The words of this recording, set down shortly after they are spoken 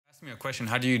Ask me a question.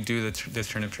 How do you do this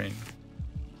turnip train?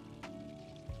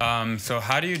 So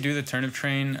how do you do the turnip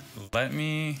train? Let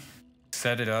me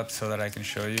set it up so that I can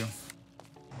show you.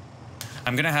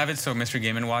 I'm gonna have it so Mr.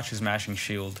 Game & Watch is mashing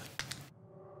shield.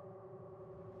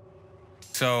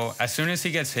 So as soon as he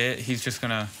gets hit, he's just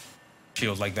gonna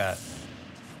shield like that.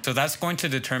 So that's going to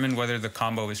determine whether the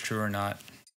combo is true or not.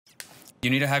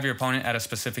 You need to have your opponent at a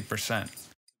specific percent.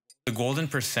 The golden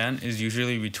percent is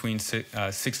usually between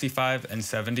 65 and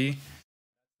 70.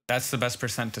 That's the best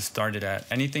percent to start it at.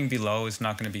 Anything below is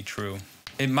not going to be true.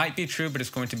 It might be true, but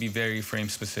it's going to be very frame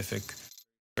specific,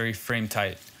 very frame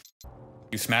tight.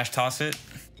 You smash toss it,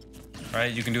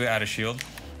 right? You can do it out of shield.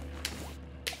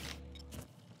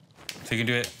 So you can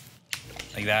do it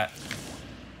like that.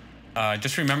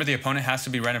 Just remember the opponent has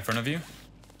to be right in front of you.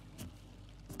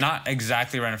 Not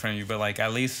exactly right in front of you, but like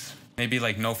at least maybe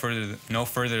like no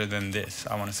further than this,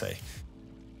 I want to say.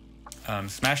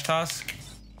 Smash toss,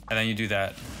 and then you do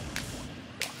that.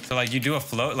 So like you do a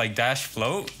float, like dash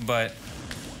float, but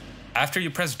after you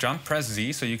press jump, press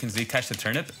Z so you can Z catch the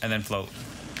turnip and then float.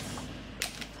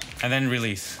 And then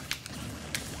release.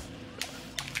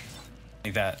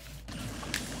 Like that.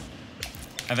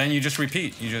 And then you just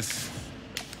repeat. You just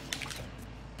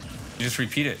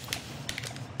repeat it.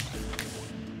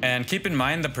 And keep in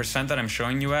mind the percent that I'm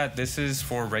showing you at, this is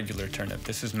for regular turnip.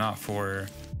 This is not for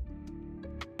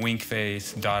wink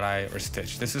face, dot eye, or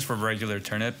stitch. This is for regular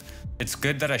turnip. It's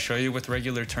good that I show you with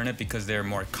regular turnip because they're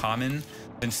more common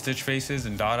than stitch faces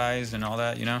and dot eyes and all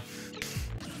that, you know?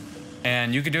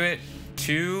 And you could do it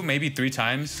 2, maybe 3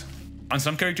 times. On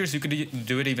some characters, you could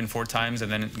do it even 4 times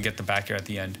and then get the back air at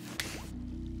the end.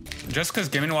 Just because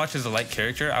Game & Watch is a light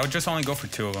character, I would just only go for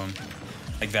 2 of them.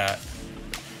 Like that.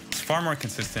 It's far more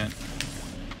consistent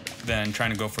than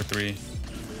trying to go for 3.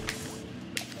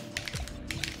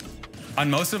 On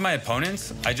most of my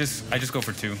opponents, I just go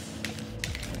for 2.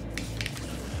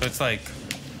 So it's like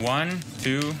 1,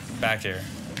 2, back air.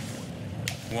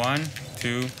 1,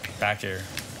 2, back air.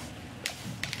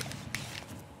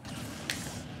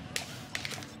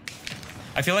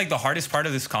 I feel like the hardest part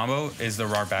of this combo is the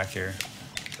raw back air.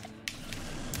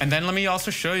 And then let me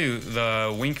also show you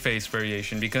the wink face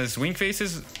variation, because wink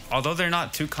faces, although they're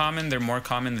not too common, they're more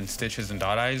common than stitches and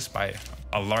dot eyes by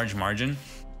a large margin.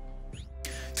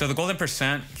 So the golden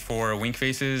percent for wink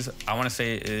faces, I want to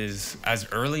say is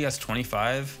as early as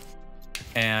 25.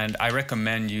 And I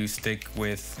recommend you stick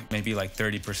with maybe like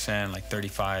 30%, like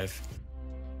 35.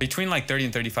 Between like 30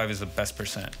 and 35 is the best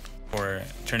percent for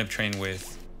turnip train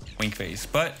with wink face.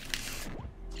 But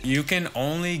you can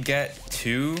only get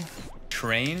 2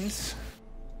 trains,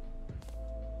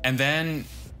 and then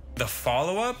the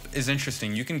follow-up is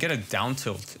interesting. You can get a down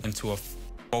tilt into a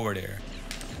forward air.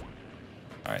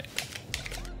 All right.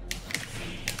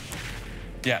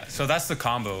 Yeah, so that's the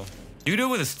combo. You can do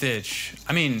it with a stitch.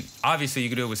 I mean, obviously you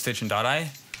can do it with stitch and dot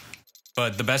eye,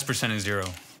 but the best percent is 0.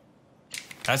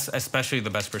 That's especially the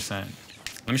best percent.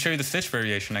 Let me show you the stitch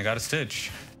variation. I got a stitch.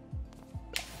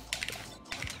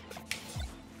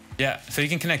 Yeah, so you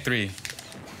can connect 3.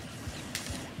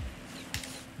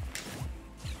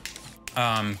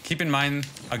 Keep in mind,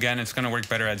 again, it's going to work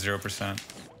better at 0%.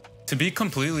 To be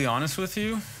completely honest with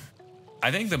you,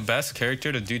 I think the best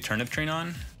character to do turnip train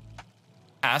on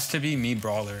has to be Mii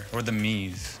Brawler, or the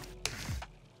Miis.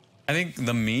 I think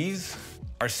the Miis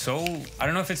are so, I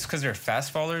don't know if it's because they're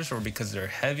fast fallers or because they're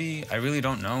heavy. I really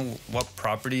don't know what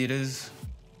property it is,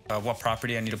 what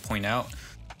property I need to point out,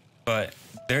 but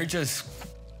they're just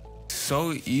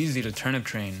so easy to turnip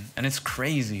train, and it's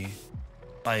crazy.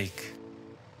 Like,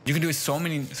 you can do it so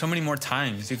many more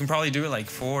times. You can probably do it like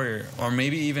 4 or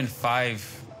maybe even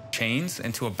 5 chains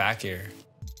into a back air.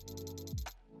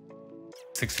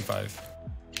 65.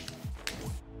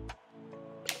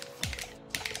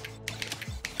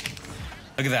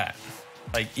 Look at that.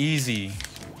 Like easy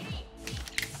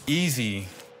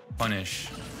punish.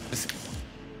 Just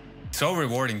so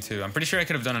rewarding too. I'm pretty sure I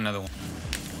could have done another one.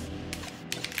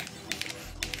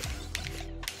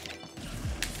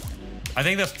 I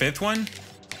think the 5th one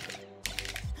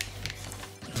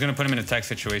is gonna put him in a tech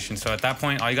situation. So at that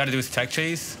point, all you gotta do is tech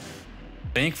chase.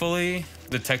 Thankfully,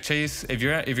 the tech chase, if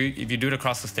you do it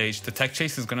across the stage, the tech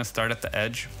chase is gonna start at the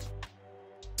edge.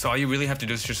 So all you really have to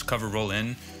do is just cover roll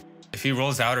in. If he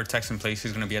rolls out or techs in place,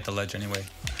 he's gonna be at the ledge anyway.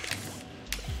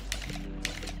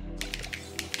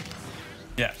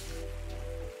 Yeah.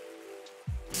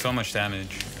 So much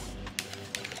damage.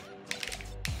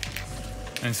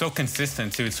 And so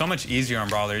consistent too. It's so much easier on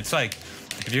Brawler. It's like,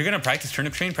 if you're gonna practice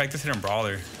turnip train, practice it on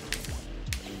Brawler.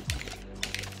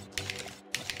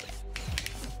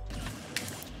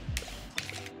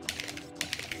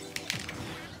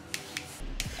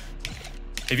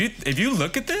 if you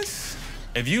look at this,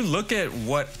 if you look at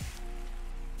what,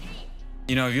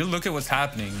 you know, if you look at what's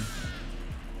happening,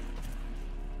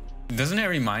 doesn't it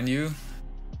remind you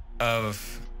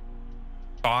of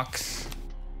Fox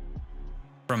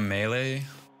from Melee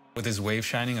with his wave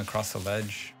shining across the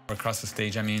ledge, or across the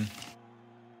stage, I mean.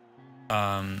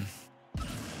 And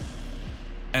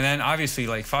then obviously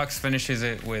like Fox finishes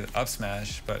it with up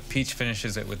smash, but Peach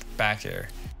finishes it with back air.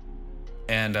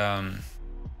 And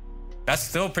that's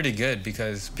still pretty good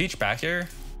because Peach back air,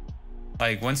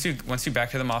 like once you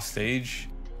back air them off stage,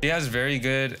 she has very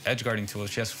good edge guarding tools.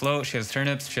 She has float, she has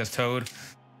turnips, she has toad.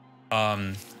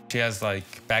 She has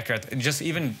like back air. Just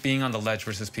even being on the ledge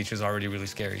versus Peach is already really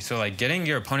scary. So like getting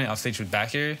your opponent off stage with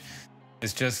back air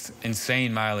is just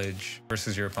insane mileage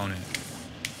versus your opponent.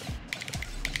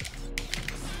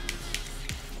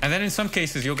 And then in some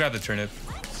cases you'll grab the turnip.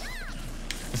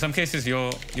 In some cases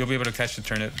you'll be able to catch the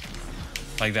turnip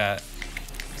like that.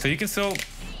 So you can still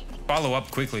follow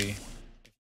up quickly.